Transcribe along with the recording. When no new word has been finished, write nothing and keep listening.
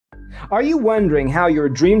Are you wondering how your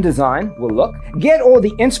dream design will look? Get all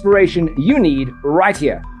the inspiration you need right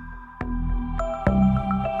here.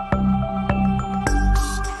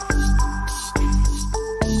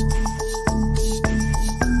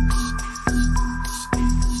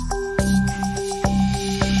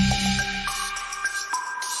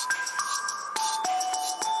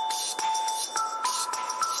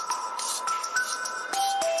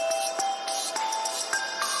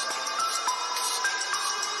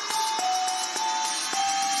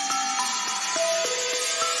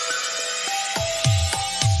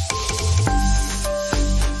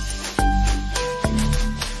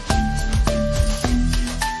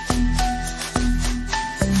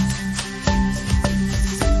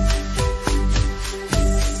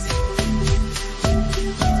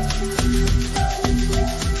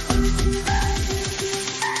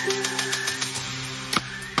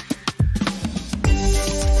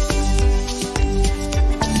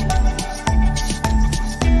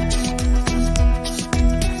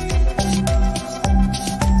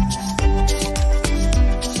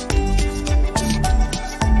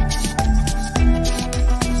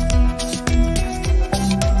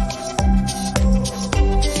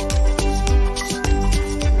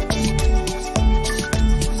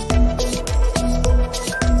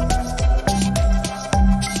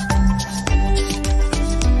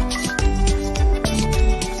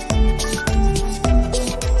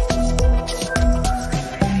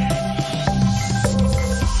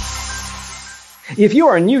 If you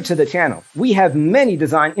are new to the channel, we have many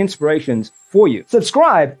design inspirations for you.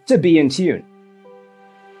 Subscribe to be in tune.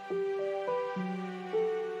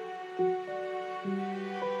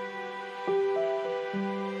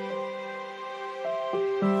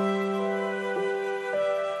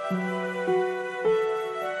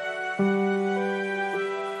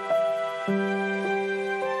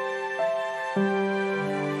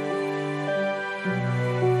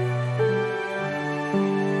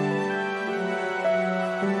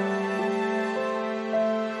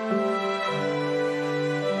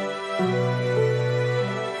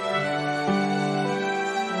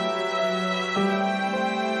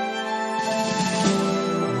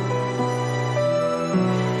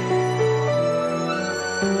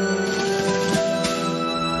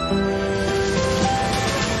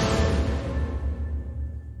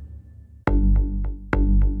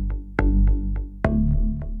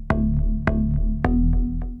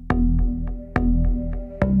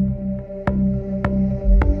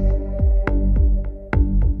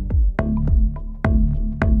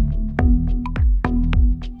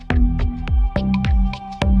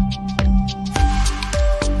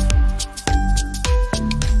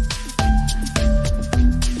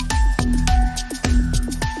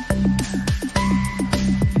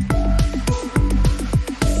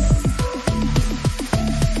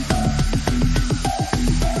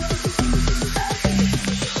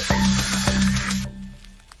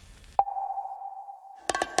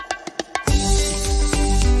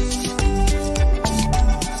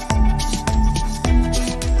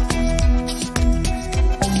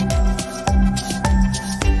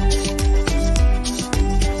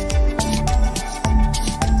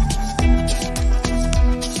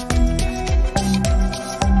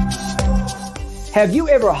 Have you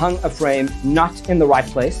ever hung a frame not in the right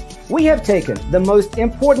place? We have taken the most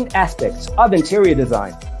important aspects of interior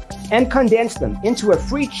design and condensed them into a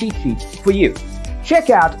free cheat sheet for you.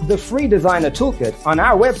 Check out the free designer toolkit on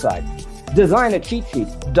our website,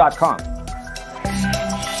 designercheatsheet.com.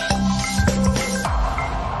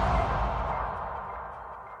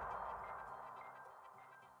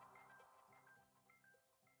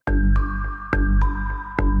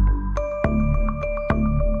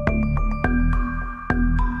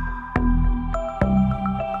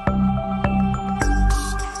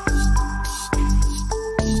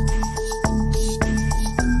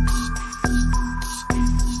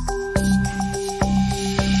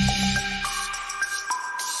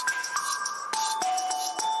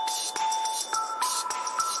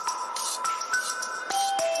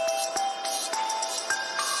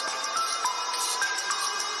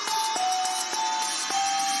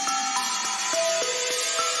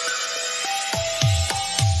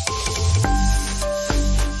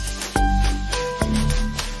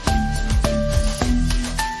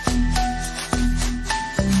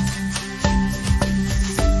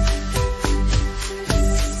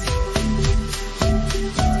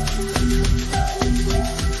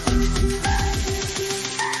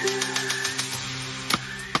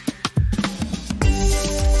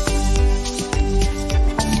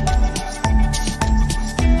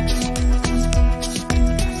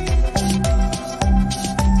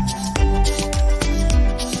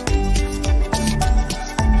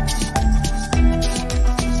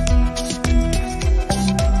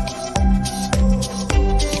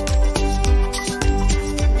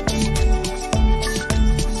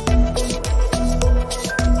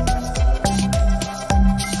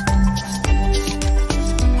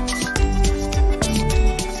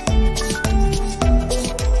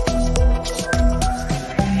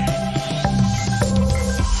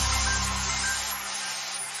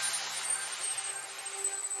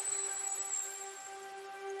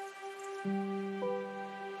 Check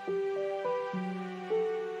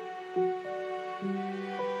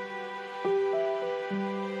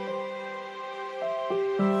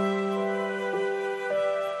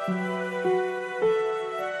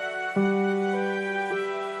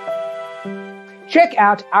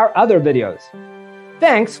out our other videos.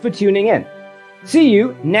 Thanks for tuning in. See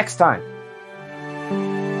you next time.